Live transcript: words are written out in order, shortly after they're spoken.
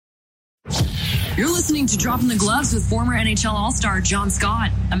You're listening to Dropping the Gloves with former NHL All-Star John Scott,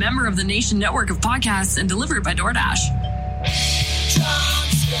 a member of the Nation Network of podcasts and delivered by DoorDash. John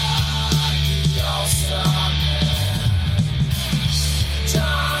Scott, the All-Star man.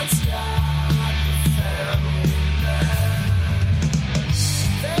 John Scott, the family man.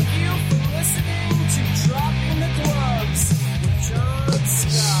 Thank you for listening to Dropping the Gloves with John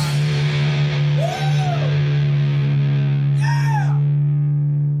Scott.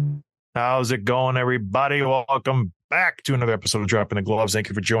 How's it going, everybody? Welcome back to another episode of Dropping the Gloves. Thank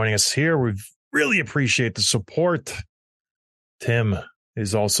you for joining us here. We really appreciate the support. Tim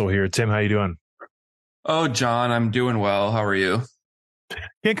is also here. Tim, how you doing? Oh, John, I'm doing well. How are you?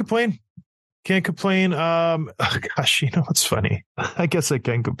 Can't complain. Gosh, you know what's funny? I guess I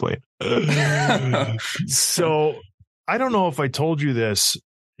can complain. So I don't know if I told you this.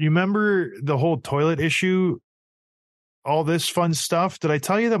 You remember the whole toilet issue? All this fun stuff. Did I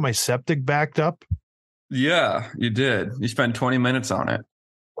tell you that my septic backed up? Yeah, you did. You spent 20 minutes on it.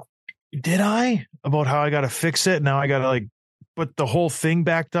 Did I? About how I got to fix it. Now I got to but the whole thing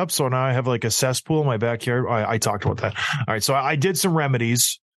backed up. So now I have a cesspool in my backyard. I talked about that. All right. So I did some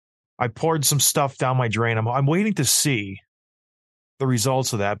remedies. I poured some stuff down my drain. I'm waiting to see the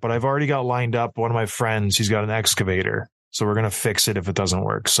results of that, but I've already got lined up one of my friends. He's got an excavator. So we're going to fix it if it doesn't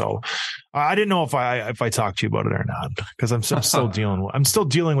work. So I didn't know if I talked to you about it or not, because I'm still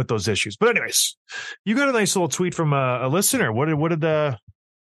dealing with those issues. But anyways, you got a nice little tweet from a listener. What did they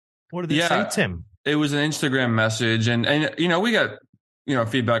say, Tim? It was an Instagram message, and we got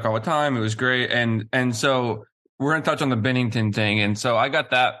feedback all the time. It was great, and so we're going to touch on the Binnington thing, and so I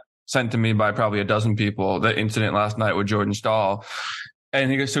got that sent to me by probably a dozen people. The incident last night with Jordan Staal. And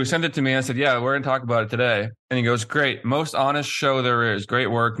he goes, so he sent it to me. I said, yeah, we're going to talk about it today. And he goes, great. Most honest show there is. Great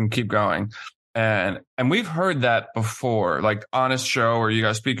work and keep going. And we've heard that before, like honest show where you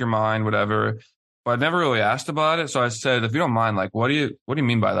guys speak your mind, whatever. But I never really asked about it. So I said, if you don't mind, what do you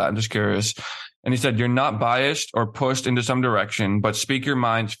mean by that? I'm just curious. And he said, you're not biased or pushed into some direction, but speak your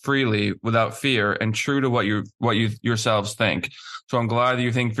minds freely without fear and true to what you yourselves think. So I'm glad that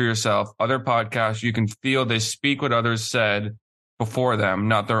you think for yourself. Other podcasts, you can feel they speak what others said before them,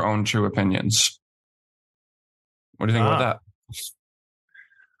 not their own true opinions. What do you think about that?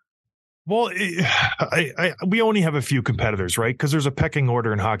 Well, we only have a few competitors, right? Because there's a pecking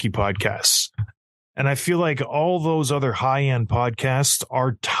order in hockey podcasts. And I feel like all those other high-end podcasts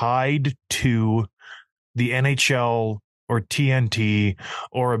are tied to the NHL or TNT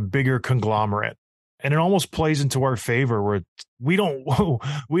or a bigger conglomerate. And it almost plays into our favor where we don't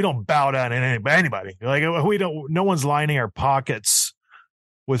bow down to anybody. No one's lining our pockets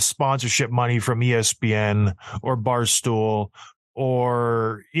with sponsorship money from ESPN or Barstool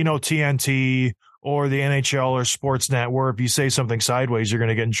or, TNT or the NHL or Sportsnet, where if you say something sideways, you're going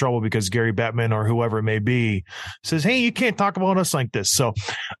to get in trouble because Gary Bettman or whoever it may be says, hey, you can't talk about us like this. So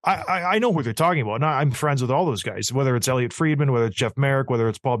I know who they're talking about. And I'm friends with all those guys, whether it's Elliot Friedman, whether it's Jeff Merrick, whether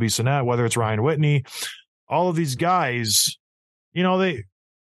it's Paul Bissonnette, whether it's Ryan Whitney, all of these guys,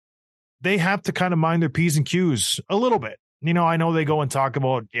 they have to kind of mind their P's and Q's a little bit. I know they go and talk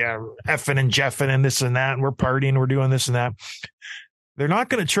about, effing and jeffing and this and that, and we're partying, we're doing this and that. They're not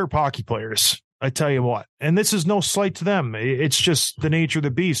going to chirp hockey players. I tell you what, and this is no slight to them. It's just the nature of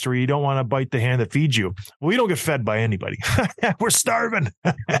the beast, where you don't want to bite the hand that feeds you. We don't get fed by anybody. We're starving.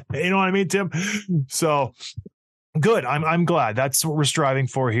 You know what I mean, Tim? So good. I'm glad. That's what we're striving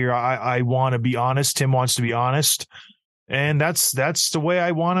for here. I want to be honest. Tim wants to be honest. And that's the way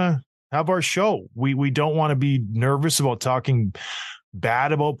I want to have our show. We don't want to be nervous about talking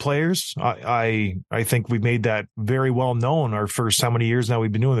bad about players. I think we made that very well known our first, how many years now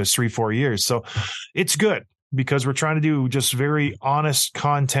we've been doing this, 3-4 years. So it's good because we're trying to do just very honest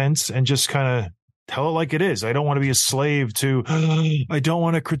content and just kind of tell it like it is. I don't want to be a slave to, I don't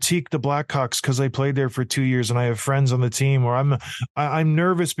want to critique the Blackhawks because I played there for 2 years and I have friends on the team, or I'm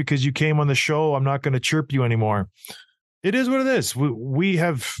nervous because you came on the show. I'm not going to chirp you anymore. It is what it is. We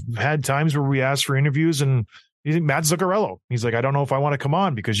have had times where we ask for interviews and you think Matt Zuccarello, he's like, I don't know if I want to come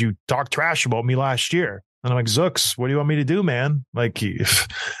on because you talked trash about me last year. And I'm like, Zooks, what do you want me to do, man? Like, Kirill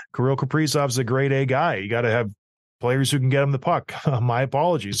Kaprizov's a grade A guy. You got to have players who can get him the puck. My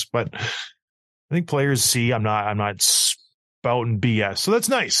apologies, but I think players see I'm not spouting BS. So that's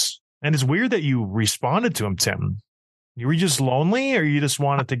nice. And it's weird that you responded to him, Tim. You were just lonely, or you just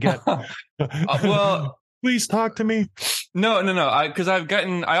wanted to get well, please talk to me. No. Because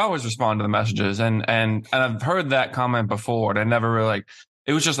I always respond to the messages, and I've heard that comment before, and I never really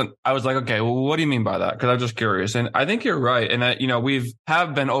it was just, I was like, okay, well, what do you mean by that? Because I'm just curious. And I think you're right. And we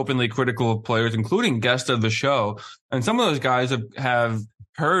have been openly critical of players, including guests of the show. And some of those guys have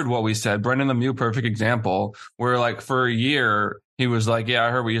heard what we said. Brendan Lemieux, perfect example, where like for a year, he was like, yeah,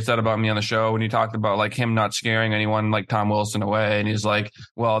 I heard what you said about me on the show. And he talked about like him not scaring anyone like Tom Wilson away. And he's like,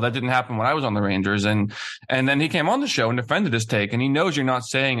 well, that didn't happen when I was on the Rangers. And then he came on the show and defended his take. And he knows you're not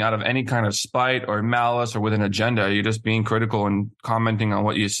saying out of any kind of spite or malice or with an agenda. You're just being critical and commenting on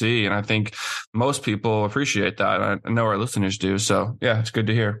what you see. And I think most people appreciate that. I know our listeners do. So yeah, it's good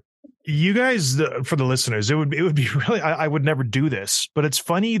to hear. You guys, for the listeners, it would be really, I would never do this, but it's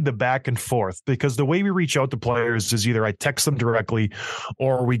funny, the back and forth, because the way we reach out to players is either I text them directly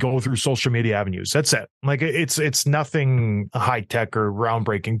or we go through social media avenues. That's it. Like it's nothing high tech or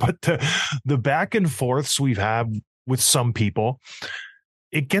groundbreaking, but the back and forths we've had with some people,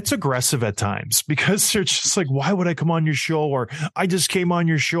 it gets aggressive at times because they're just like, why would I come on your show? Or I just came on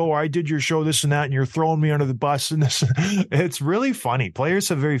your show, or I did your show, this and that, and you're throwing me under the bus. And this, it's really funny. Players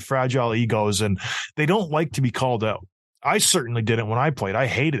have very fragile egos and they don't like to be called out. I certainly didn't when I played. I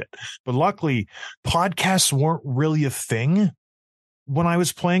hated it. But luckily, podcasts weren't really a thing when I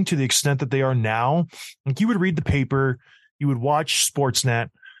was playing to the extent that they are now. Like, you would read the paper, you would watch Sportsnet,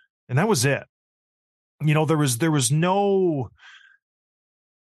 and that was it. You know, there was no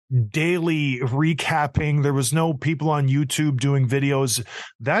daily recapping. There was no people on YouTube doing videos.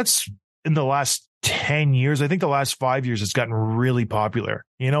 That's in the last 10 years. I think the last 5 years it's gotten really popular.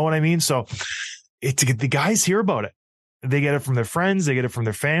 You know what I mean? So the guys hear about it. They get it from their friends. They get it from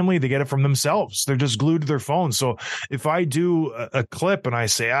their family. They get it from themselves. They're just glued to their phones. So if I do a clip and I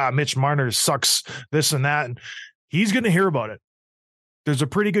say, Mitch Marner sucks this and that, he's going to hear about it. There's a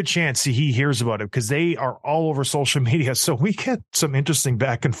pretty good chance he hears about it because they are all over social media. So we get some interesting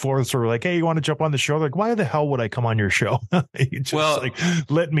back and forth where we're like, hey, you want to jump on the show? They're like, why the hell would I come on your show? You just like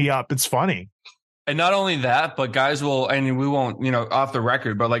lit me up. It's funny. And not only that, but guys will, and we won't, off the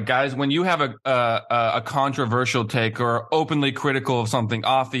record, but like guys, when you have a controversial take or openly critical of something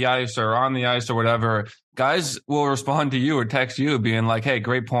off the ice or on the ice or whatever, guys will respond to you or text you being like, hey,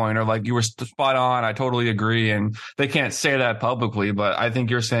 great point. Or like, you were spot on. I totally agree. And they can't say that publicly, but I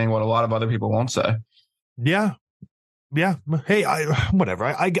think you're saying what a lot of other people won't say. Yeah. Yeah. Hey, whatever.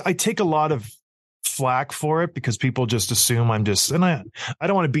 I take a lot of flack for it because people just assume I'm just, and I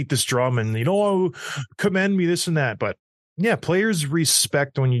don't want to beat this drum and, commend me this and that. But yeah, players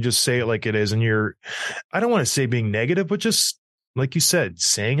respect when you just say it like it is. And I don't want to say being negative, but just like you said,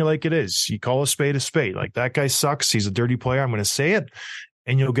 saying it like it is. You call a spade a spade. Like, that guy sucks. He's a dirty player. I'm going to say it.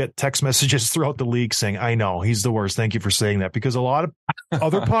 And you'll get text messages throughout the league saying, I know he's the worst. Thank you for saying that. Because a lot of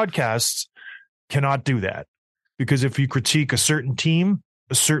other podcasts cannot do that. Because if you critique a certain team,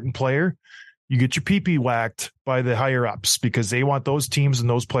 a certain player, you get your pee-pee whacked by the higher ups because they want those teams and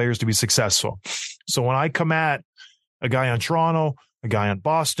those players to be successful. So when I come at a guy on Toronto, a guy on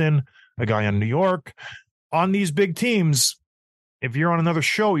Boston, a guy on New York, on these big teams, if you're on another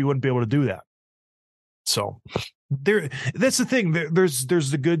show, you wouldn't be able to do that. So that's the thing. There's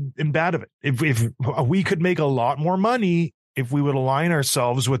the good and bad of it. If we could make a lot more money if we would align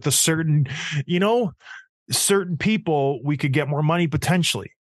ourselves with a certain people, we could get more money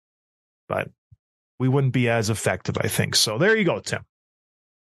potentially. But we wouldn't be as effective, I think. So there you go, Tim.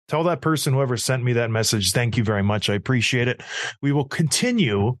 Tell that person, whoever sent me that message, thank you very much. I appreciate it. We will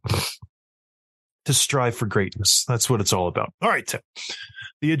continue to strive for greatness. That's what it's all about. All right, Tim.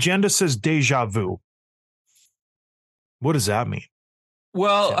 The agenda says deja vu. What does that mean?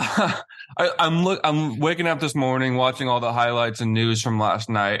 Well, I'm waking up this morning, watching all the highlights and news from last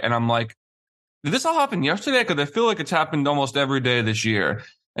night, and I'm like, did this all happen yesterday? Because I feel like it's happened almost every day this year.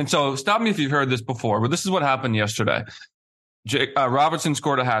 And so stop me if you've heard this before, but this is what happened yesterday. Robertson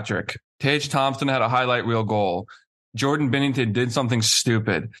scored a hat trick. Tage Thompson had a highlight reel goal. Jordan Binnington did something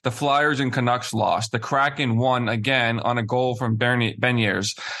stupid. The Flyers and Canucks lost. The Kraken won again on a goal from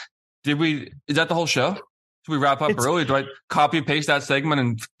Beniers. Is that the whole show? Should we wrap up early? Do I copy and paste that segment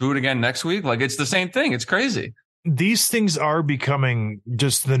and do it again next week? Like, it's the same thing. It's crazy. These things are becoming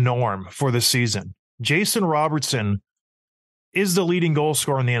just the norm for the season. Jason Robertson is the leading goal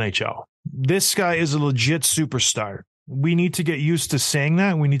scorer in the NHL. This guy is a legit superstar. We need to get used to saying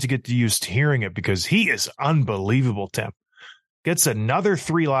that. We need to get used to hearing it because he is unbelievable, Tim. Gets another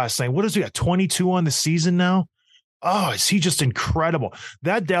 3 last night. What has he got? 22 on the season now? Oh, is he just incredible?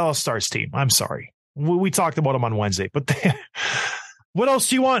 That Dallas Stars team, I'm sorry. We talked about him on Wednesday, but what else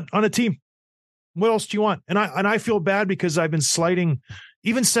do you want on a team? What else do you want? And I feel bad because I've been slighting.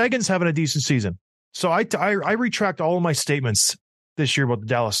 Even Sagan's having a decent season. So I retract all of my statements this year about the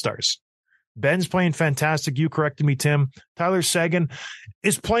Dallas Stars. Ben's playing fantastic. You corrected me, Tim. Tyler Seguin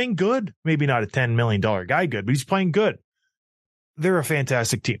is playing good. Maybe not a $10 million guy good, but he's playing good. They're a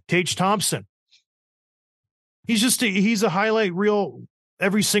fantastic team. Tage Thompson. He's a highlight reel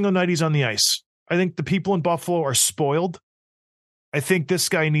every single night he's on the ice. I think the people in Buffalo are spoiled. I think this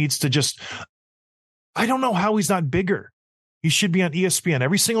guy needs to just, I don't know how he's not bigger. He should be on ESPN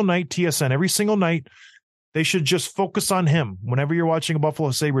every single night, TSN every single night. They should just focus on him whenever you're watching a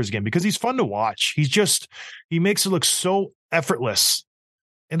Buffalo Sabres game because he's fun to watch. He makes it look so effortless.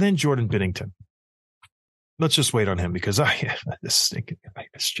 And then Jordan Binnington. Let's just wait on him because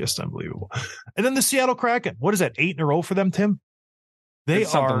it's just unbelievable. And then the Seattle Kraken. What is that? 8 in a row for them, Tim?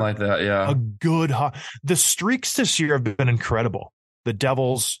 It's something like that, yeah. A good the streaks this year have been incredible. The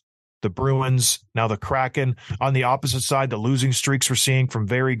Devils, the Bruins, now the Kraken. On the opposite side, the losing streaks we're seeing from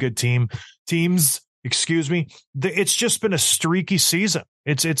very good teams. Excuse me. It's just been a streaky season.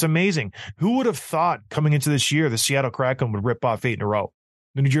 It's amazing. Who would have thought coming into this year the Seattle Kraken would rip off 8 in a row?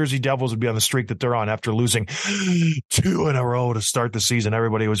 The New Jersey Devils would be on the streak that they're on after losing 2 in a row to start the season.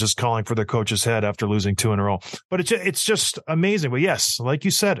 Everybody was just calling for their coach's head after losing 2 in a row. But it's just amazing. But yes, like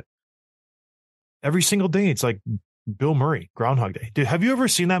you said, every single day it's like Bill Murray, Groundhog Day. Dude, have you ever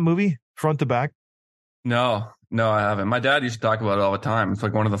seen that movie front to back? No, I haven't. My dad used to talk about it all the time. It's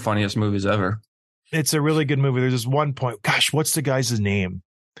like one of the funniest movies ever. It's a really good movie. There's this one point. Gosh, what's the guy's name?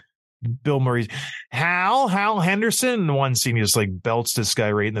 Bill Murray's Hal Henderson. In one scene, he just like belts this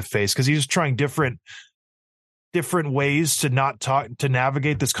guy right in the face because he's just trying different ways to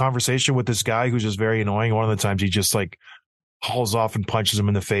navigate this conversation with this guy who's just very annoying. One of the times he just like hauls off and punches him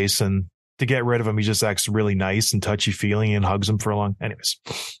in the face, and to get rid of him, he just acts really nice and touchy feely and hugs him for a long. Anyways,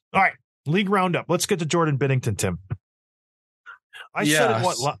 all right, league roundup. Let's get to Jordan Binnington, Tim. I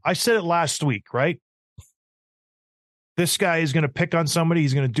said it last week, right? This guy is going to pick on somebody.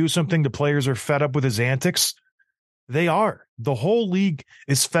 He's going to do something. The players are fed up with his antics. They are. The whole league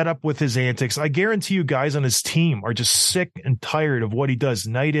is fed up with his antics. I guarantee you guys on his team are just sick and tired of what he does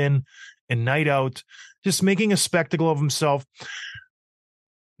night in and night out, just making a spectacle of himself.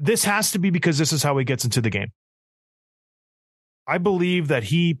 This has to be because this is how he gets into the game. I believe that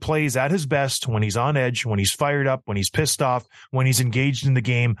he plays at his best when he's on edge, when he's fired up, when he's pissed off, when he's engaged in the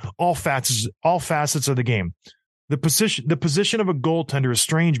game, all facets of the game. The position of a goaltender is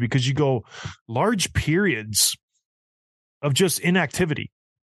strange because you go large periods of just inactivity.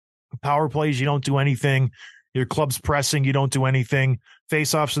 Power plays, you don't do anything. Your club's pressing, you don't do anything.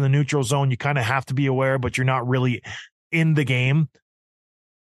 Face-offs in the neutral zone, you kind of have to be aware, but you're not really in the game.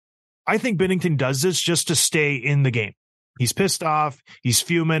 I think Binnington does this just to stay in the game. He's pissed off. He's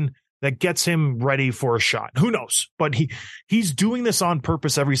fuming. That gets him ready for a shot. Who knows? But he's doing this on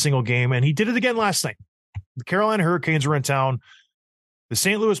purpose every single game, and he did it again last night. The Carolina Hurricanes were in town. The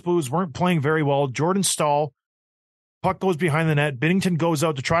St. Louis Blues weren't playing very well. Jordan Staal, puck goes behind the net. Binnington goes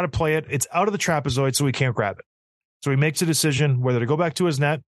out to try to play it. It's out of the trapezoid, so he can't grab it. So he makes a decision whether to go back to his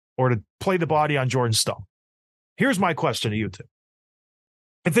net or to play the body on Jordan Staal. Here's my question to you, Tim.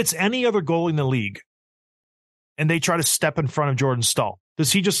 If it's any other goalie in the league and they try to step in front of Jordan Staal,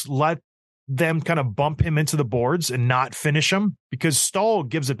 does he just let them kind of bump him into the boards and not finish him? Because Staal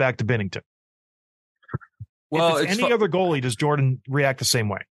gives it back to Binnington. Well, if it's any other goalie, does Jordan react the same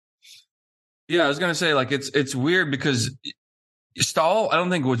way? Yeah, I was going to say, like, it's weird because Staal, I don't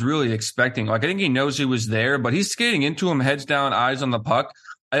think was really expecting. Like, I think he knows he was there, but he's skating into him, heads down, eyes on the puck.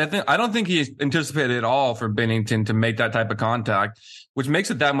 I don't think he anticipated at all for Binnington to make that type of contact, which makes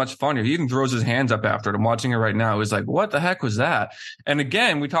it that much funnier. He even throws his hands up after it. I'm watching it right now. He's like, what the heck was that? And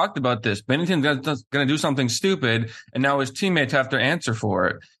again, we talked about this. Binnington's going to do something stupid, and now his teammates have to answer for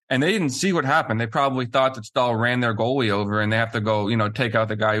it. And they didn't see what happened. They probably thought that Staal ran their goalie over and they have to go, take out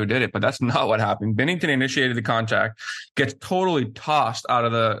the guy who did it. But that's not what happened. Binnington initiated the contact, gets totally tossed out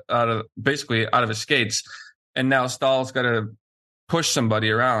of his skates. And now Staal's got to push somebody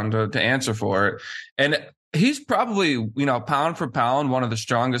around to answer for it. And he's probably, pound for pound, one of the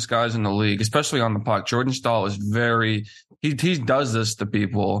strongest guys in the league, especially on the puck. Jordan Staal is he does this to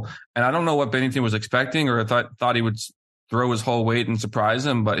people. And I don't know what Binnington was expecting or thought he would throw his whole weight and surprise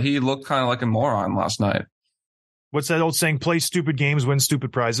him, but he looked kind of like a moron last night. What's that old saying? Play stupid games, win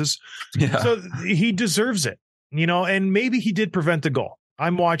stupid prizes. Yeah. So he deserves it, and maybe he did prevent the goal.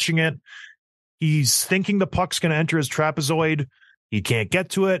 I'm watching it. He's thinking the puck's going to enter his trapezoid. He can't get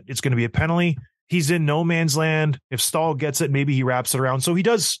to it. It's going to be a penalty. He's in no man's land. If Staal gets it, maybe he wraps it around. So he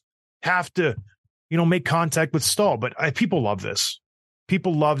does have to, make contact with Staal, but people love this.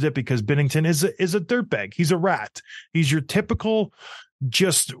 People loved it because Binnington is a dirtbag. He's a rat. He's your typical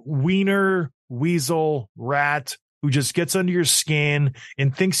just wiener, weasel, rat who just gets under your skin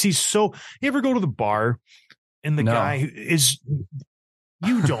and thinks he's so... You ever go to the bar and the guy is...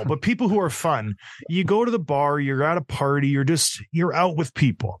 You don't, but people who are fun, you go to the bar, you're at a party, you're out with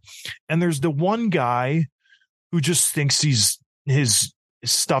people. And there's the one guy who just thinks he's his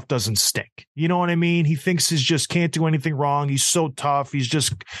his stuff doesn't stink. You know what I mean? He thinks he just can't do anything wrong. He's so tough. He's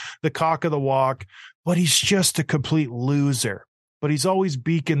just the cock of the walk, but he's just a complete loser. But he's always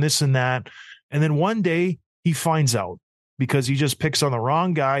beaking this and that. And then one day he finds out because he just picks on the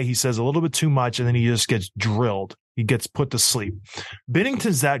wrong guy. He says a little bit too much, and then he just gets drilled. He gets put to sleep.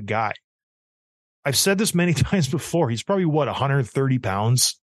 Binnington's that guy. I've said this many times before. He's probably 130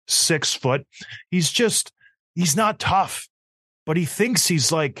 pounds, 6 foot. He's not tough, but he thinks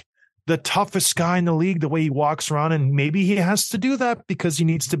he's like the toughest guy in the league the way he walks around. And maybe he has to do that because he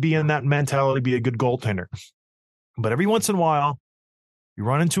needs to be in that mentality, be a good goaltender. But every once in a while, you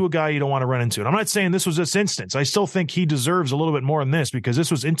run into a guy you don't want to run into. And I'm not saying this was this instance. I still think he deserves a little bit more than this because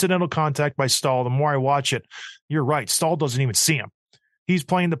this was incidental contact by Stahl. The more I watch it, you're right. Stahl doesn't even see him. He's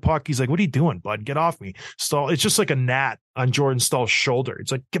playing the puck. He's like, what are you doing, bud? Get off me. Stahl. It's just like a gnat on Jordan Stahl's shoulder.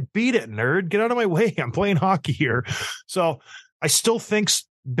 It's like, beat it, nerd. Get out of my way. I'm playing hockey here. So I still think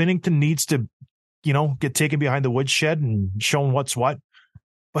Binnington needs to, get taken behind the woodshed and shown what's what.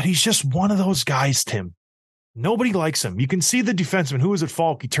 But he's just one of those guys, Tim. Nobody likes him. You can see the defenseman who was at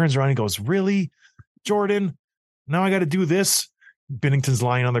Falk. He turns around and goes, really, Jordan? Now I got to do this? Binnington's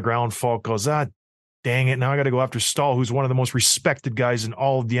lying on the ground. Falk goes, dang it. Now I got to go after Stahl, who's one of the most respected guys in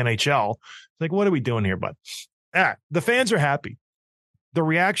all of the NHL. It's like, what are we doing here, bud? The fans are happy. The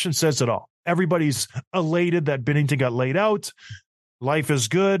reaction says it all. Everybody's elated that Binnington got laid out. Life is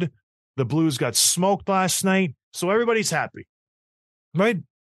good. The Blues got smoked last night. So everybody's happy, right?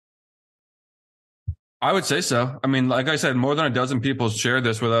 I would say so. I mean, like I said, more than a dozen people shared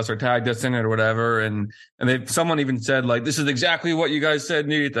this with us or tagged us in it or whatever. And someone even said, like, this is exactly what you guys said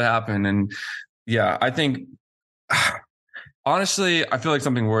needed to happen. And yeah, I think, honestly, I feel like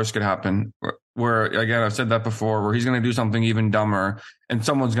something worse could happen where, again, I've said that before, where he's going to do something even dumber and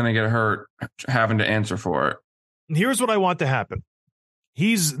someone's going to get hurt having to answer for it. Here's what I want to happen.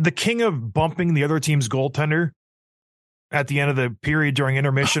 He's the king of bumping the other team's goaltender at the end of the period during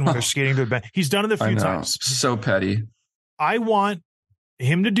intermission when they're skating to the bench. He's done it a few times. So petty. I want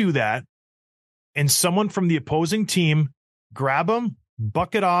him to do that and someone from the opposing team grab him,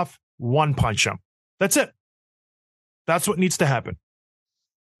 buck it off, one punch him. That's it. That's what needs to happen.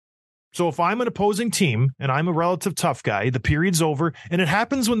 So if I'm an opposing team and I'm a relative tough guy, the period's over, and it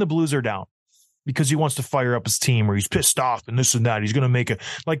happens when the Blues are down because he wants to fire up his team or he's pissed off and this and that. He's going to make it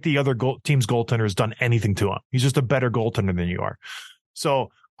like the other team's goaltender has done anything to him. He's just a better goaltender than you are. So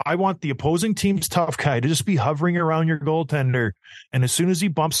I want the opposing team's tough guy to just be hovering around your goaltender. And as soon as he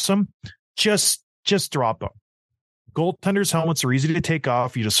bumps him, just drop him. Goaltenders' helmets are easy to take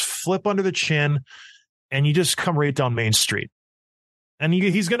off. You just flip under the chin and you just come right down Main Street. And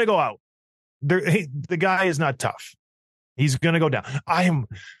he's going to go out. The guy is not tough. He's going to go down.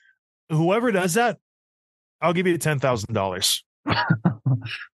 Whoever does that, I'll give you $10,000.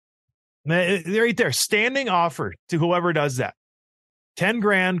 They're right there. Standing offer to whoever does that. 10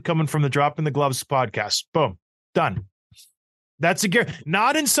 grand coming from the Drop in the Gloves podcast. Boom. Done. That's a guarantee.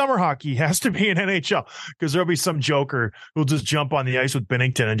 Not in summer hockey. It has to be in NHL because there'll be some joker who'll just jump on the ice with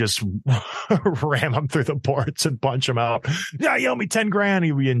Binnington and just ram him through the boards and punch him out. Yeah, you owe me 10 grand.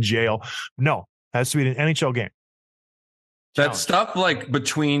 He'll be in jail. No, it has to be an NHL game. That stuff like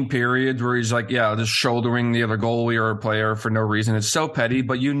between periods where he's like, just shouldering the other goalie or player for no reason. It's so petty,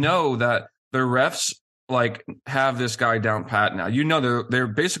 but you know that the refs like have this guy down pat now. You know they're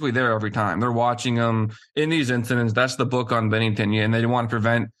basically there every time. They're watching him in these incidents. That's the book on Binnington, and they want to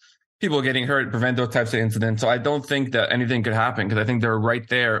prevent people getting hurt, prevent those types of incidents. So I don't think that anything could happen because I think they're right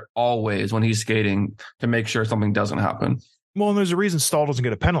there always when he's skating to make sure something doesn't happen. Well, and there's a reason Stahl doesn't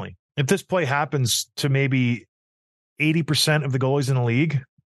get a penalty. If this play happens to maybe 80% of the goalies in the league,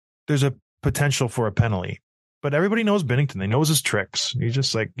 there's a potential for a penalty. But everybody knows Binnington. They knows his tricks. He's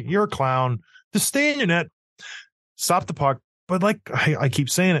just like, you're a clown. Just stay in your net. Stop the puck. But like I keep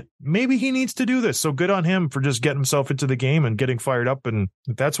saying it, maybe he needs to do this. So good on him for just getting himself into the game and getting fired up. And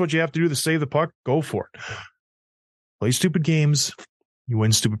if that's what you have to do to save the puck, go for it. Play stupid games. You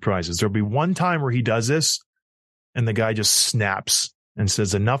win stupid prizes. There'll be one time where he does this and the guy just snaps and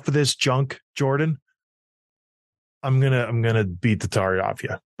says, enough of this junk, Jordan. I'm gonna beat the tar off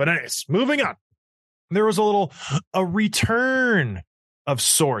you. But anyways, moving on. There was a return of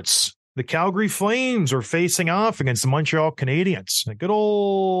sorts. The Calgary Flames are facing off against the Montreal Canadiens. A good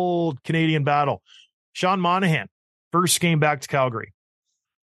old Canadian battle. Sean Monahan, first game back to Calgary.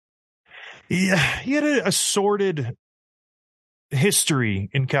 He had a sordid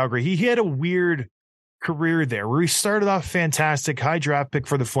history in Calgary. He had a weird career there where he started off fantastic, high draft pick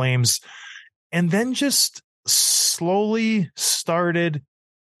for the Flames, and then just slowly started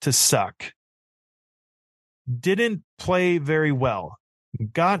to suck. Didn't play very well.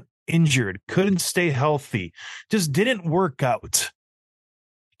 got injured, couldn't stay healthy, just didn't work out.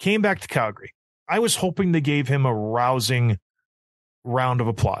 Came back to Calgary. I was hoping they gave him a rousing round of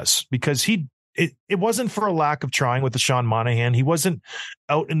applause because it wasn't for a lack of trying with the Sean Monahan. He wasn't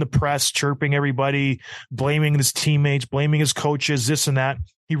out in the press chirping everybody, blaming his teammates, blaming his coaches, this and that.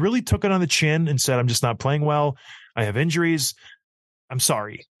 He really took it on the chin and said, I'm just not playing well. I have injuries. I'm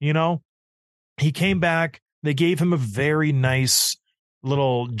sorry. He came back. They gave him a very nice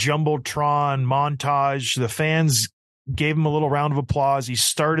little Jumbotron montage. The fans gave him a little round of applause. He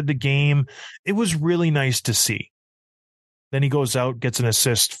started the game. It was really nice to see. Then he goes out, gets an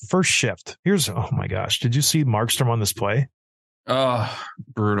assist, first shift. Oh my gosh. Did you see Markstrom on this play? Oh,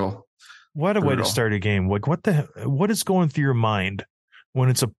 brutal. What a way to start a game. Like, what is going through your mind when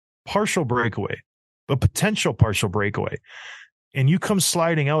it's a partial breakaway, a potential partial breakaway, and you come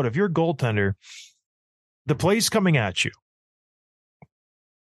sliding out? If you're a goaltender, the play's coming at you,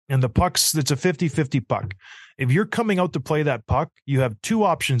 and it's a 50-50 puck. If you're coming out to play that puck, you have two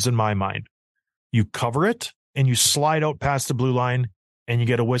options in my mind. You cover it, and you slide out past the blue line, and you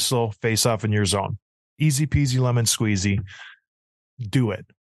get a whistle, face off in your zone. Easy peasy lemon squeezy. Do it.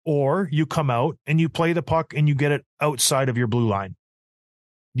 Or you come out and you play the puck and you get it outside of your blue line.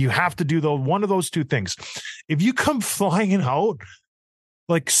 You have to do one of those two things. If you come flying out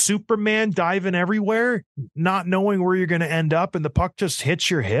like Superman, diving everywhere, not knowing where you're going to end up, and the puck just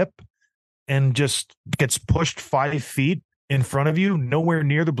hits your hip and just gets pushed 5 feet in front of you, nowhere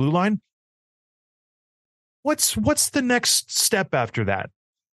near the blue line, what's the next step after that?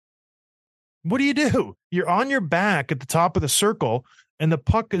 What do you do? You're on your back at the top of the circle, and the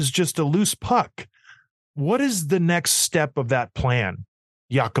puck is just a loose puck. What is the next step of that plan,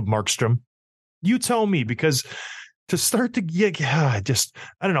 Jakob Markstrom? You tell me, because to start to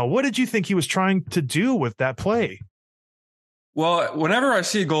I don't know. What did you think he was trying to do with that play? Well, whenever I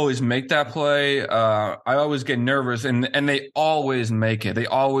see goalies make that play, I always get nervous, and they always make it. They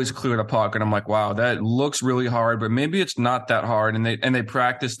always clear the puck, and I'm like, wow, that looks really hard, but maybe it's not that hard. And they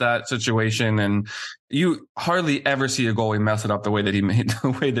practice that situation, and you hardly ever see a goalie mess it up the way that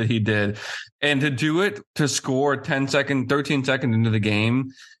he did. And to do it, to score 13 seconds into the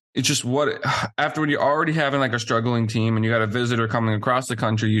game, it's just after when you're already having like a struggling team and you got a visitor coming across the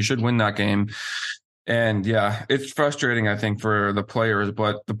country, you should win that game. And yeah, it's frustrating, I think, for the players,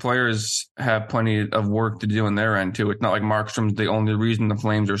 but the players have plenty of work to do on their end too. It's not like Markstrom's the only reason the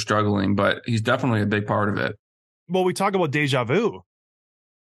Flames are struggling, but he's definitely a big part of it. Well, we talk about deja vu.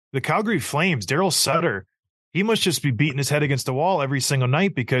 The Calgary Flames, Daryl Sutter, he must just be beating his head against the wall every single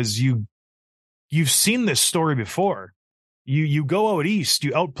night, because you've seen this story before. You go out east,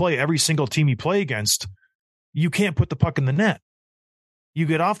 you outplay every single team you play against. You can't put the puck in the net. You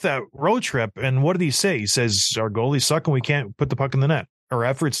get off that road trip, and what did he say? He says, our goalies suck and we can't put the puck in the net. Our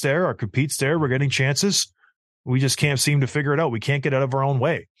effort's there, our compete's there, we're getting chances. We just can't seem to figure it out. We can't get out of our own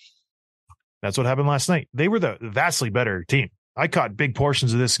way. That's what happened last night. They were the vastly better team. I caught big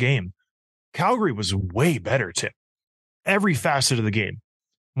portions of this game. Calgary was way better, Tim. Every facet of the game.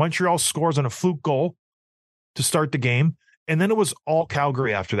 Montreal scores on a fluke goal to start the game, and then it was all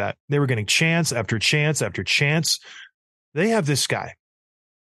Calgary after that. They were getting chance after chance after chance. They have this guy,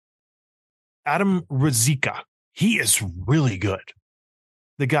 Adam Ruzicka. He is really good.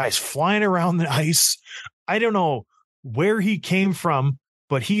 The guy's flying around the ice. I don't know where he came from,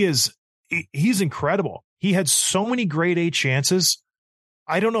 but he's incredible. He had so many grade A chances.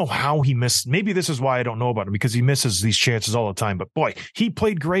 I don't know how he missed. Maybe this is why I don't know about him, because he misses these chances all the time. But boy, he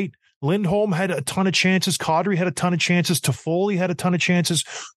played great. Lindholm had a ton of chances. Kadri had a ton of chances. Toffoli had a ton of chances.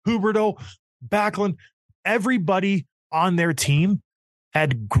 Huberdeau, Backlund, everybody on their team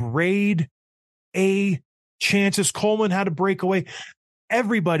had grade A chances. Coleman had a breakaway.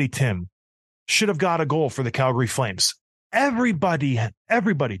 Everybody, Tim, should have got a goal for the Calgary Flames. Everybody,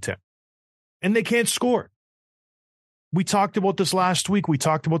 Tim. And they can't score. We talked about this last week. We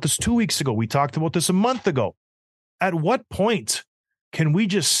talked about this 2 weeks ago. We talked about this a month ago. At what point can we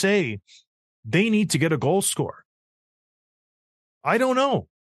just say they need to get a goal scorer? I don't know.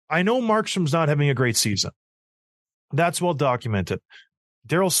 I know Markstrom's not having a great season. That's well documented.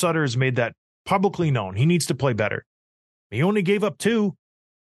 Daryl Sutter has made that publicly known. He needs to play better. He only gave up 2.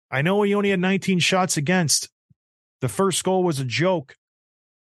 I know he only had 19 shots against. The first goal was a joke.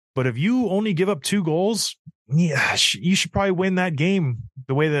 But if you only give up 2 goals, yeah, you should probably win that game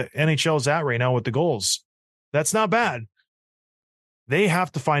the way the NHL is at right now with the goals. That's not bad. They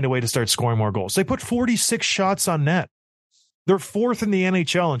have to find a way to start scoring more goals. They put 46 shots on net. They're 4th in the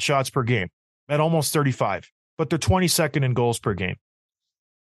NHL in shots per game at almost 35, but they're 22nd in goals per game.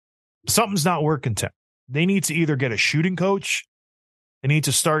 Something's not working, Tim. They need to either get a shooting coach They need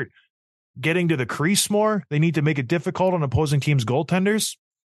to start getting to the crease more. They need to make it difficult on opposing teams' goaltenders.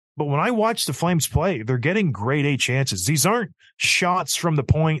 But when I watch the Flames play, they're getting grade A chances. These aren't shots from the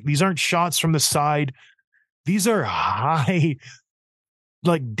point. These aren't shots from the side. These are high,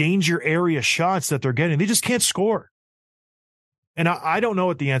 like danger area shots that they're getting. They just can't score. And I don't know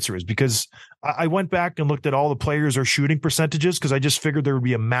what the answer is, because I went back and looked at all the players' or shooting percentages, because I just figured there would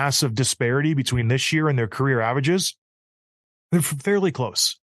be a massive disparity between this year and their career averages. They're fairly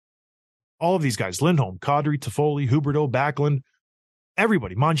close. All of these guys, Lindholm, Kadri, Toffoli, Huberdeau, Backlund,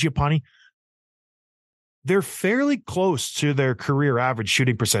 everybody, Mangiapane, they're fairly close to their career average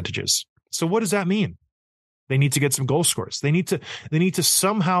shooting percentages. So what does that mean? They need to get some goal scorers. They need to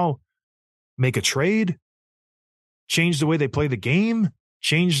somehow make a trade, change the way they play the game,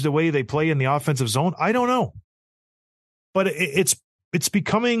 change the way they play in the offensive zone. I don't know. But it's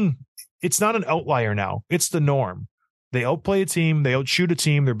becoming, it's not an outlier now. It's the norm. They outplay a team, they outshoot a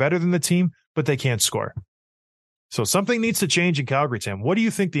team, they're better than the team, but they can't score. So something needs to change in Calgary, Tim. What do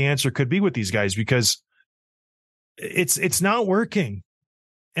you think the answer could be with these guys? Because it's not working.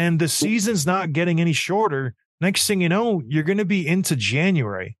 And the season's not getting any shorter. Next thing you know, you're going to be into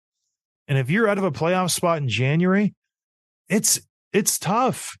January. And if you're out of a playoff spot in January, it's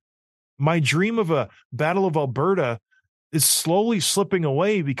tough. My dream of a Battle of Alberta is slowly slipping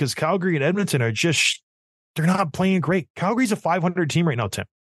away because Calgary and Edmonton are just, they're not playing great. Calgary's a 500 team right now, Tim.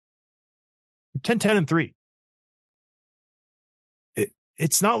 10-10-3.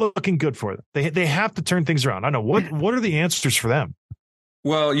 It's not looking good for them. They have to turn things around. I know. What are the answers for them?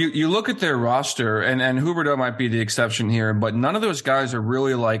 Well, you look at their roster, and Huberdeau might be the exception here, but none of those guys are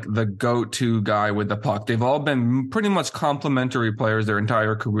really like the go-to guy with the puck. They've all been pretty much complementary players their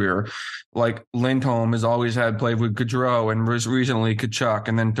entire career. Like Lindholm has always played with Gaudreau and recently Tkachuk,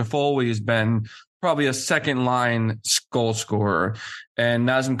 and then Toffoli has been probably a second-line goal scorer, and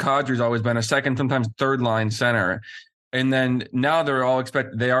Nazem Kadri's always been a second, sometimes third-line center. And then now they're all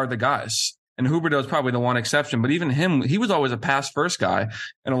expected, they are the guys. And Huberdeau is probably the one exception, but even him, he was always a pass first guy.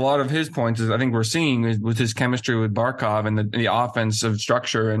 And a lot of his points is I think we're seeing with his chemistry with Barkov and the offensive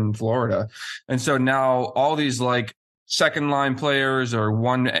structure in Florida. And so now all these like second line players or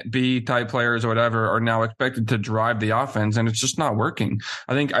 1B type players or whatever are now expected to drive the offense, and it's just not working.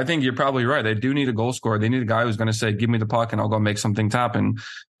 I think you're probably right. They do need a goal scorer. They need a guy who's going to say, give me the puck and I'll go make some things happen,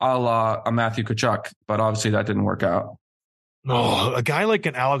 a la a Matthew Tkachuk. But obviously that didn't work out. Oh, a guy like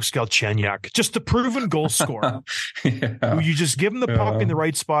an Alex Galchenyuk, just a proven goal scorer. Yeah. You just give him the puck in the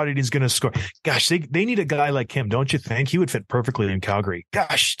right spot and he's going to score. Gosh, they need a guy like him, don't you think? He would fit perfectly in Calgary.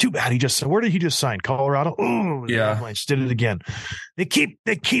 Gosh, too bad where did he just sign? Colorado? Oh, the Avalanche did it again. They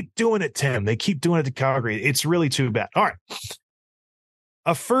keep doing it, Tim. They keep doing it to Calgary. It's really too bad. All right.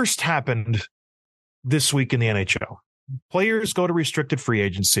 A first happened this week in the NHL. Players go to restricted free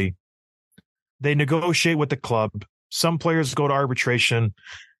agency. They negotiate with the club. Some players go to arbitration.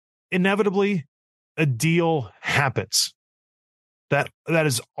 Inevitably, a deal happens. That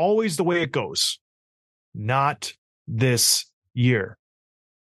is always the way it goes. Not this year.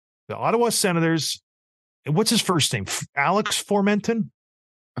 The Ottawa Senators, what's his first name? Alex Formenton?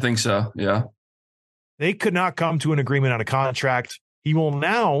 I think so, yeah. They could not come to an agreement on a contract. He will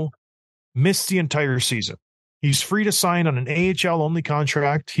now miss the entire season. He's free to sign on an AHL-only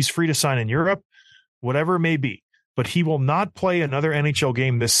contract. He's free to sign in Europe, whatever it may be. But he will not play another NHL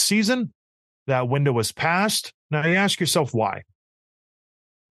game this season. That window was passed. Now you ask yourself why.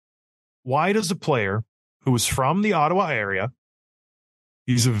 Why does a player who is from the Ottawa area,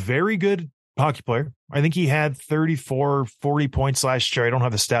 he's a very good hockey player. I think he had 34, 40 points last year. I don't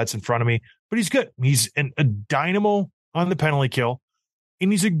have the stats in front of me, but he's good. He's a dynamo on the penalty kill,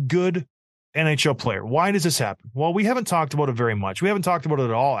 and he's a good NHL player. Why does this happen? Well, we haven't talked about it very much. We haven't talked about it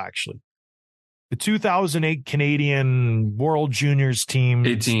at all, actually. The 2008 Canadian World Juniors team,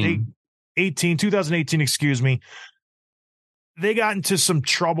 2018, excuse me. They got into some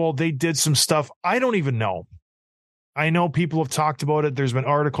trouble. They did some stuff. I don't even know. I know people have talked about it. There's been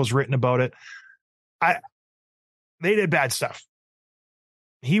articles written about it. They did bad stuff.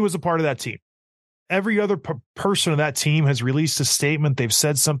 He was a part of that team. Every other person of that team has released a statement. They've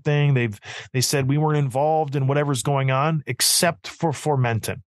said something. They said we weren't involved in whatever's going on, except for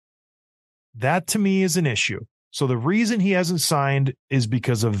Formenton. That to me is an issue. So the reason he hasn't signed is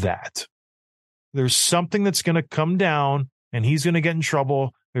because of that. There's something that's going to come down and he's going to get in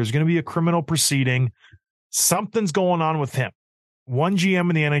trouble. There's going to be a criminal proceeding. Something's going on with him. One GM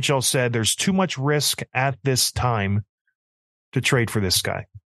in the NHL said there's too much risk at this time to trade for this guy.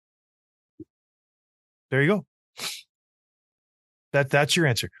 There you go. That's your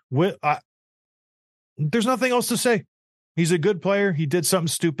answer. There's nothing else to say. He's a good player. He did something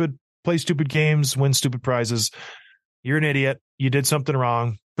stupid, play stupid games, win stupid prizes. You're an idiot. You did something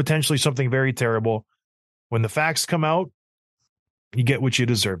wrong, potentially something very terrible. When the facts come out, you get what you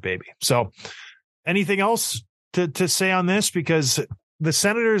deserve, baby. So anything else to say on this? Because the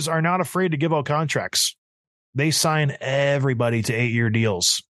Senators are not afraid to give out contracts. They sign everybody to 8-year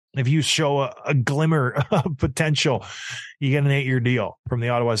deals. If you show a glimmer of potential, you get an 8-year deal from the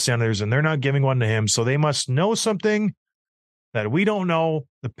Ottawa Senators, and they're not giving one to him. So they must know something that we don't know.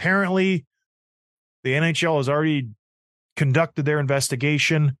 Apparently, the NHL has already conducted their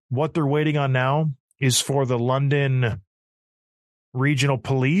investigation. What they're waiting on now is for the London Regional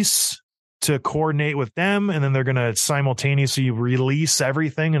Police to coordinate with them, and then they're going to simultaneously release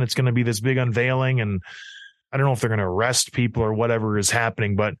everything, and it's going to be this big unveiling. And I don't know if they're going to arrest people or whatever is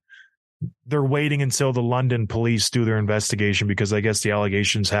happening, but they're waiting until the London police do their investigation, because I guess the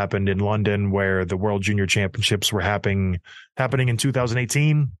allegations happened in London where the World Junior Championships were happening in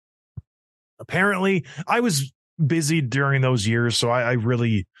 2018. Apparently, I was busy during those years, so I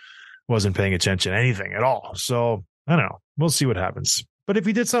really wasn't paying attention to anything at all. So I don't know. We'll see what happens. But if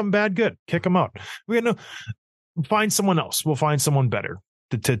he did something bad, good. Kick him out. Find someone else. We'll find someone better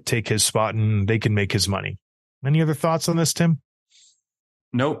to take his spot, and they can make his money. Any other thoughts on this, Tim?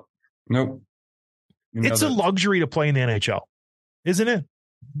 Nope. It's a luxury to play in the NHL, isn't it?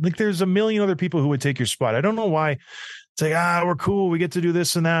 Like, there's a million other people who would take your spot. I don't know why. It's like, we're cool. We get to do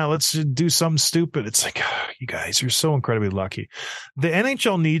this and that. Let's do something stupid. It's like, you guys are so incredibly lucky. The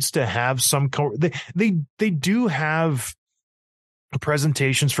NHL needs to have some, they do have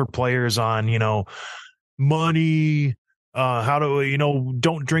presentations for players on, money, how to,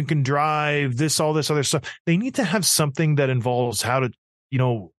 don't drink and drive, all this other stuff. They need to have something that involves how to,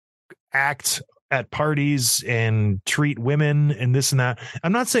 act at parties and treat women and this and that.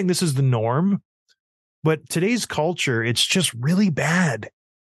 I'm not saying this is the norm, but today's culture, it's just really bad.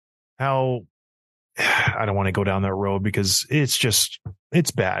 How I don't want to go down that road, because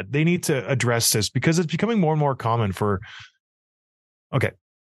it's bad. They need to address this, because it's becoming more and more common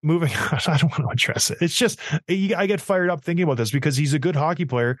moving on. I don't want to address it. It's just, I get fired up thinking about this, because he's a good hockey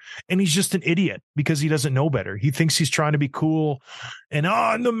player and he's just an idiot because he doesn't know better. He thinks he's trying to be cool and,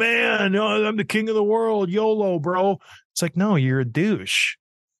 I'm the man. I'm the king of the world. YOLO, bro. It's like, no, you're a douche.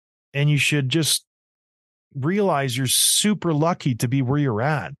 And you should just realize you're super lucky to be where you're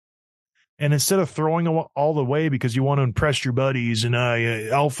at. And instead of throwing all the way because you want to impress your buddies and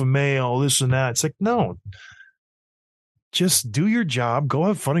alpha male, this and that, it's like, no. Just do your job, go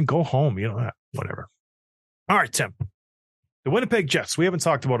have fun, and go home. Whatever. All right, Tim. The Winnipeg Jets. We haven't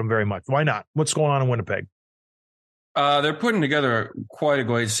talked about them very much. Why not? What's going on in Winnipeg? They're putting together quite a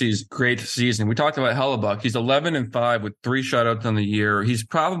great season. We talked about Hellebuck. He's 11-5 with 3 shutouts on the year. He's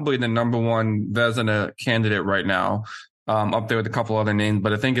probably the number one Vezina candidate right now, up there with a couple other names.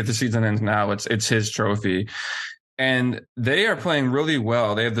 But I think if the season ends now, it's his trophy. And they are playing really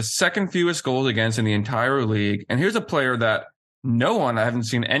well. They have the second fewest goals against in the entire league. And here's a player that I haven't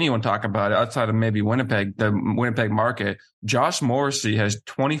seen anyone talk about it outside of maybe Winnipeg, the Winnipeg market. Josh Morrissey has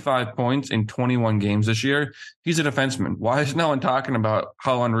 25 points in 21 games this year. He's a defenseman. Why is no one talking about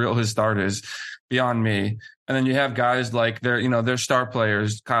how unreal his start is? Beyond me. And then you have guys like their star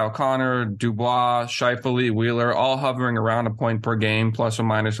players, Kyle Connor, Dubois, Scheifele, Wheeler, all hovering around a point per game, plus or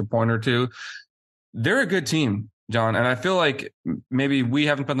minus a point or two. They're a good team, John, and I feel like maybe we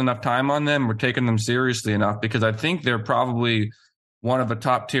haven't spent enough time on them or taken them seriously enough, because I think they're probably one of the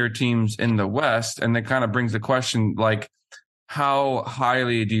top tier teams in the West. And that kind of brings the question, like, how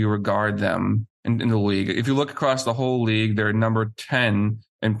highly do you regard them in the league? If you look across the whole league, they're number 10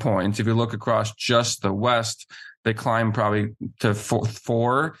 in points. If you look across just the West, they climb probably to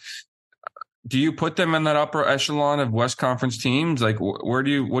 4. Do you put them in that upper echelon of West Conference teams? Like, what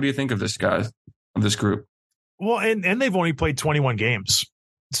do you think of this group? Well, and they've only played 21 games.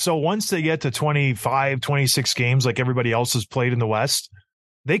 So once they get to 25, 26 games, like everybody else has played in the West,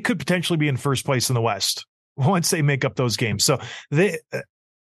 they could potentially be in first place in the West once they make up those games. So the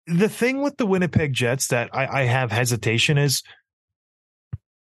thing with the Winnipeg Jets that I have hesitation is,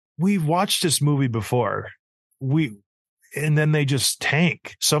 we've watched this movie before. And then they just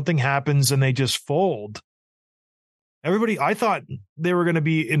tank. Something happens and they just fold. I thought they were going to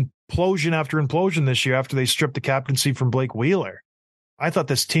be implosion after implosion this year after they stripped the captaincy from Blake Wheeler. I thought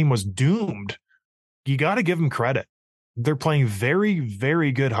this team was doomed. You got to give them credit. They're playing very,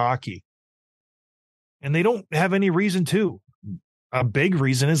 very good hockey. And they don't have any reason to. A big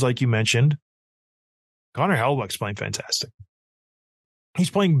reason is, like you mentioned, Connor Hellebuck's playing fantastic. He's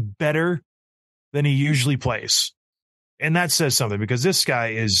playing better than he usually plays. And that says something, because this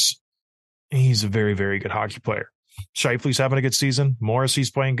guy he's a very, very good hockey player. Scheifele's having a good season.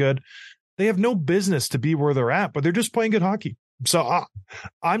 Morrissey's playing good. They have no business to be where they're at, but they're just playing good hockey. So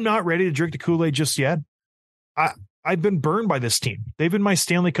I'm not ready to drink the Kool-Aid just yet. I've been burned by this team. They've been my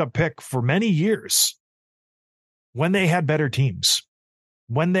Stanley Cup pick for many years when they had better teams,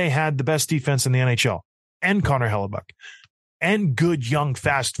 when they had the best defense in the NHL and Connor Hellebuyck and good young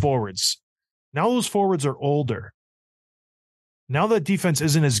fast forwards. Now those forwards are older. Now that defense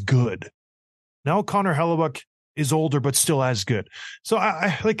isn't as good. Now Connor Hellebuyck is older but still as good. So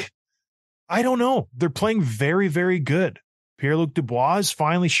I don't know. They're playing very, very good. Pierre-Luc Dubois is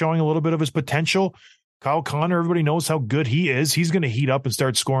finally showing a little bit of his potential. Kyle Connor, everybody knows how good he is. He's going to heat up and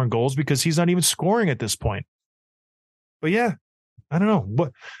start scoring goals because he's not even scoring at this point. But yeah, I don't know.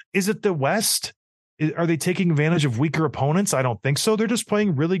 What is it? The West? Are they taking advantage of weaker opponents? I don't think so. They're just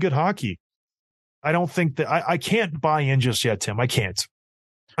playing really good hockey. I don't think that I can't buy in just yet, Tim. I can't.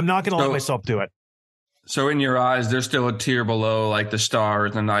 I'm not going to let myself do it. So in your eyes, they're still a tier below like the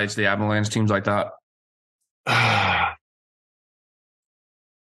Stars, the Knights, the Avalanche, teams like that.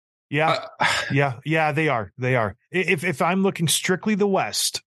 Yeah, they are. They are. If I'm looking strictly the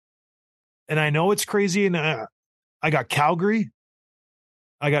West, and I know it's crazy, and I got Calgary,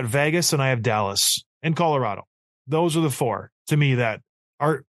 I got Vegas, and I have Dallas and Colorado. Those are the four to me that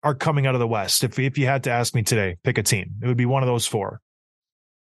are coming out of the West. If you had to ask me today, pick a team, it would be one of those four.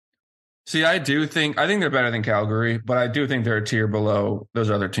 See, I think they're better than Calgary, but I do think they're a tier below those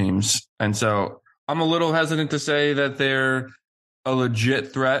other teams. And so I'm a little hesitant to say that they're a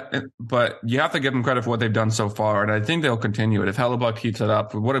legit threat, but you have to give them credit for what they've done so far. And I think they'll continue it. If Hellebuyck keeps it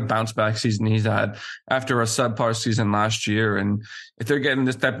up, what a bounce back season he's had after a subpar season last year. And if they're getting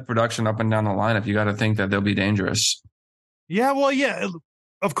this type of production up and down the lineup, you got to think that they'll be dangerous. Yeah, well, yeah,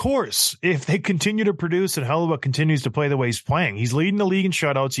 of course. If they continue to produce and Hellebuyck continues to play the way he's playing, he's leading the league in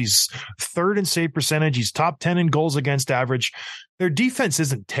shutouts. He's third in save percentage. He's top 10 in goals against average. Their defense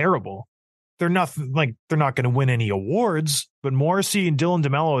isn't terrible. They're not going to win any awards, but Morrissey and Dylan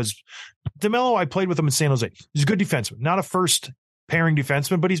DeMello, I played with him in San Jose. He's a good defenseman, not a first pairing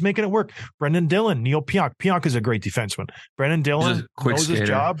defenseman, but he's making it work. Brendan Dillon, Neil Pionk. Pionk is a great defenseman. Brendan Dillon knows his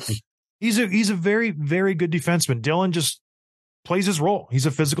job. He's a very, very good defenseman. Dillon just plays his role. He's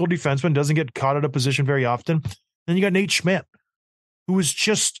a physical defenseman, doesn't get caught out of position very often. Then you got Nate Schmidt, who is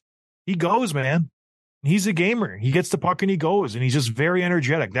just, he goes, man. He's a gamer. He gets the puck and he goes, and he's just very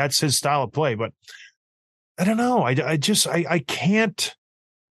energetic. That's his style of play. But I don't know. I can't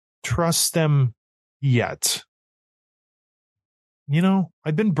trust them yet. You know,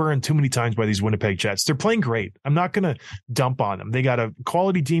 I've been burned too many times by these Winnipeg Jets. They're playing great. I'm not going to dump on them. They got a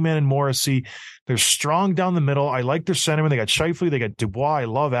quality D-man in Morrissey. They're strong down the middle. I like their centerman. They got Scheifele. They got Dubois. I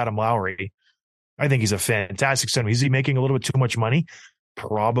love Adam Lowry. I think he's a fantastic centerman. Is he making a little bit too much money?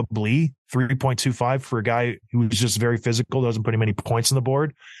 Probably 3.25 for a guy who's just very physical, doesn't put him many points on the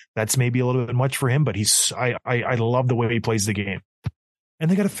board. That's maybe a little bit much for him, but I love the way he plays the game. And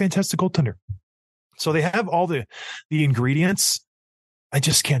they got a fantastic goaltender. So they have all the ingredients. I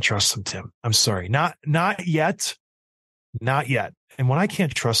just can't trust them, Tim. I'm sorry. Not yet. Not yet. And when I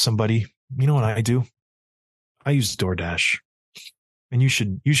can't trust somebody, you know what I do? I use DoorDash. And you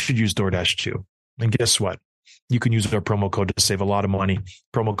should use DoorDash too. And guess what? You can use our promo code to save a lot of money.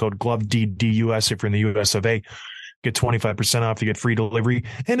 Promo code GLOVEDDUS if you're in the US of A. Get 25% off. You get free delivery.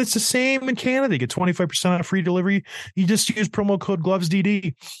 And it's the same in Canada. You get 25% off free delivery. You just use promo code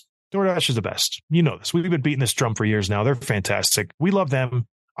GlovesDD. DoorDash is the best. You know this. We've been beating this drum for years now. They're fantastic. We love them.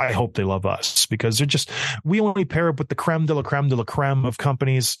 I hope they love us because we only pair up with the creme de la creme of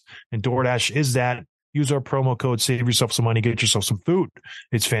companies. And DoorDash is that. Use our promo code, save yourself some money, get yourself some food.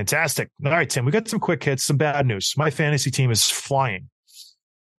 It's fantastic. All right, Tim, we got some quick hits, some bad news. My fantasy team is flying,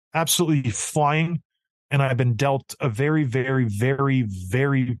 absolutely flying. And I've been dealt a very, very, very,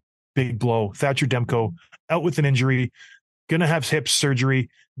 very big blow. Thatcher Demko out with an injury, going to have hip surgery,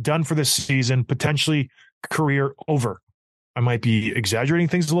 done for this season, potentially career over. I might be exaggerating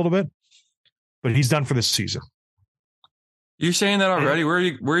things a little bit, but he's done for this season. You're saying that already? Where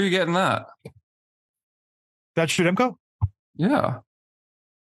are you getting that? Thatcher Demko? Yeah.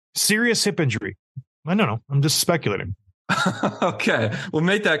 Serious hip injury. I don't know. I'm just speculating. Okay. Well,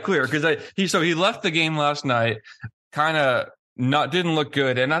 make that clear because he left the game last night, kind of didn't look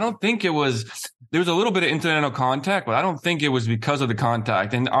good. And I don't think there was a little bit of incidental contact, but I don't think it was because of the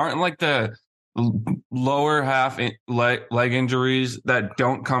contact. And aren't like the lower half leg injuries that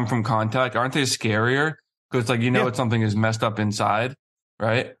don't come from contact, aren't they scarier? Because it's something is messed up inside,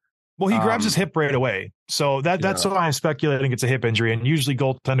 right? Well, he grabs his hip right away. So that's why I'm speculating it's a hip injury. And usually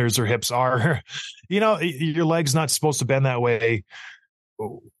goaltenders or hips are, your leg's not supposed to bend that way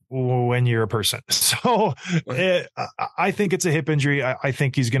when you're a person. So I think it's a hip injury. I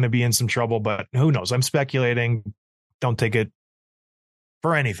think he's going to be in some trouble, but who knows? I'm speculating. Don't take it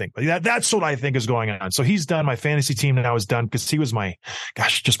for anything. But that's what I think is going on. So he's done. My fantasy team now is done because he was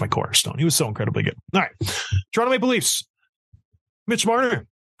just my cornerstone. He was so incredibly good. All right. Toronto Maple Leafs. Mitch Marner.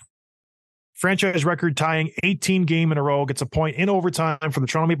 Franchise record tying 18 game in a row, gets a point in overtime for the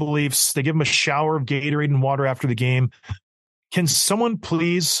Toronto Maple Leafs. They give him a shower of Gatorade and water after the game. Can someone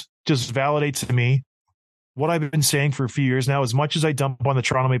please just validate to me what I've been saying for a few years now? As much as I dump on the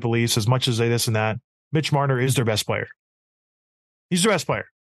Toronto Maple Leafs, as much as I this and that, Mitch Marner is their best player. He's their best player.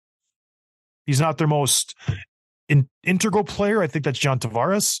 He's not their most integral player. I think that's John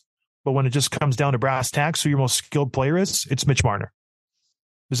Tavares. But when it just comes down to brass tacks, who your most skilled player is, it's Mitch Marner.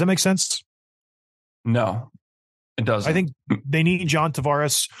 Does that make sense? No, it doesn't. I think they need John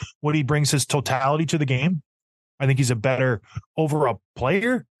Tavares, what he brings his totality to the game. I think he's a better overall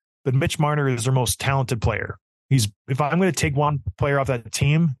player, but Mitch Marner is their most talented player. If I'm going to take one player off that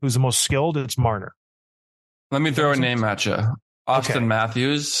team who's the most skilled, it's Marner. Let me throw a name at you. Austin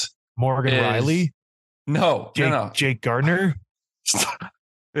Matthews. Morgan Riley. No. Jake Gardner.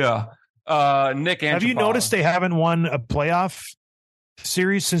 Yeah. Nick Antropov. Have you noticed they haven't won a playoff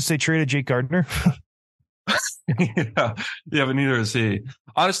series since they traded Jake Gardner? yeah, but neither is he.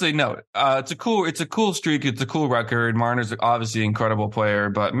 Honestly, no. It's a cool streak. It's a cool record. Marner's obviously an incredible player,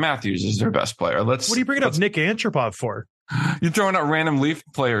 but Matthews is their best player. What are you bringing up Nick Antropov for? You're throwing out random Leaf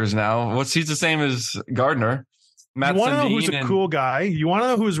players now. He's the same as Gardner. Matt you want to know who's a cool guy? You want to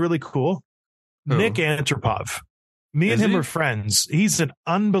know who's really cool? Who? Nick Antropov. Me and him are friends. He's an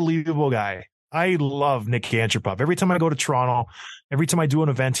unbelievable guy. I love Nick Antropov. Every time I go to Toronto, every time I do an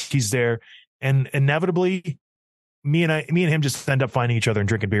event, he's there. And inevitably, me and him just end up finding each other and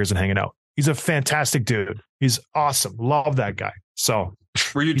drinking beers and hanging out. He's a fantastic dude. He's awesome. Love that guy. So,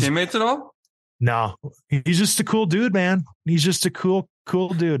 were you teammates at all? No, he's just a cool dude, man. He's just a cool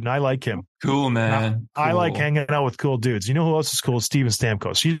dude, and I like him. Cool, man. Cool. I like hanging out with cool dudes. You know who else is cool? Steven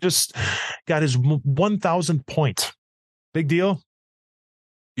Stamkos. He just got his 1,000 point. Big deal.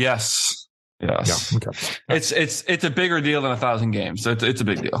 Yes. Yeah, okay. It's a bigger deal than 1,000 games. It's a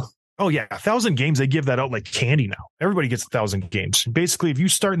big deal. Oh yeah, 1,000 games. They give that out like candy now. Everybody gets 1,000 games. Basically, if you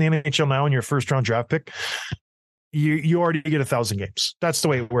start in the NHL now and you're a first round draft pick, you already get 1,000 games. That's the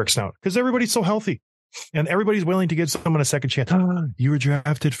way it works now because everybody's so healthy and everybody's willing to give someone a second chance. You were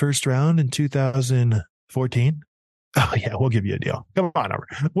drafted first round in 2014. Oh yeah, we'll give you a deal. Come on over.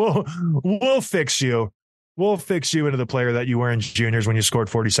 We'll fix you. We'll fix you into the player that you were in juniors when you scored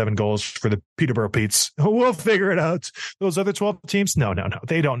 47 goals for the Peterborough Petes. We'll figure it out. Those other 12 teams, no.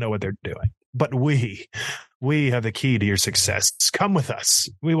 They don't know what they're doing. But we have the key to your success. Come with us.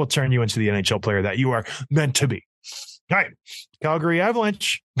 We will turn you into the NHL player that you are meant to be. All right. Calgary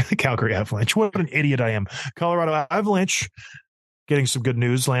Avalanche. What an idiot I am. Colorado Avalanche getting some good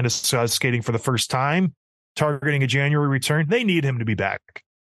news. Landis skating for the first time, targeting a January return. They need him to be back.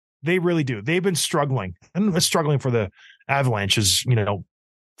 They really do. They've been struggling, and struggling for the Avalanche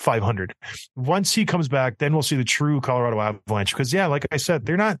 500. Once he comes back, then we'll see the true Colorado Avalanche. Because, like I said,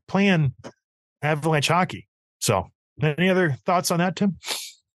 they're not playing Avalanche hockey. So, any other thoughts on that, Tim?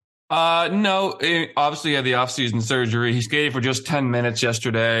 No. Obviously, he had the offseason surgery. He skated for just 10 minutes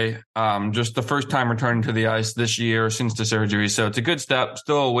yesterday. Just the first time returning to the ice this year since the surgery. So, it's a good step.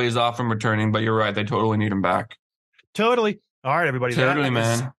 Still a ways off from returning, but you're right. They totally need him back. Totally. All right, everybody. Totally,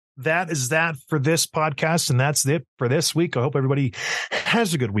 man. That is that for this podcast, and that's it for this week. I hope everybody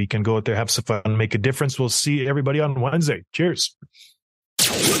has a good week and go out there, have some fun, make a difference. We'll see everybody on Wednesday. Cheers.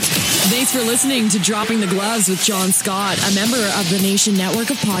 Thanks for listening to Dropping the Gloves with John Scott, a member of the Nation Network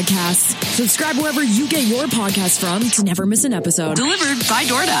of Podcasts. Subscribe wherever you get your podcasts from to never miss an episode. Delivered by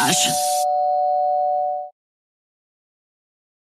DoorDash.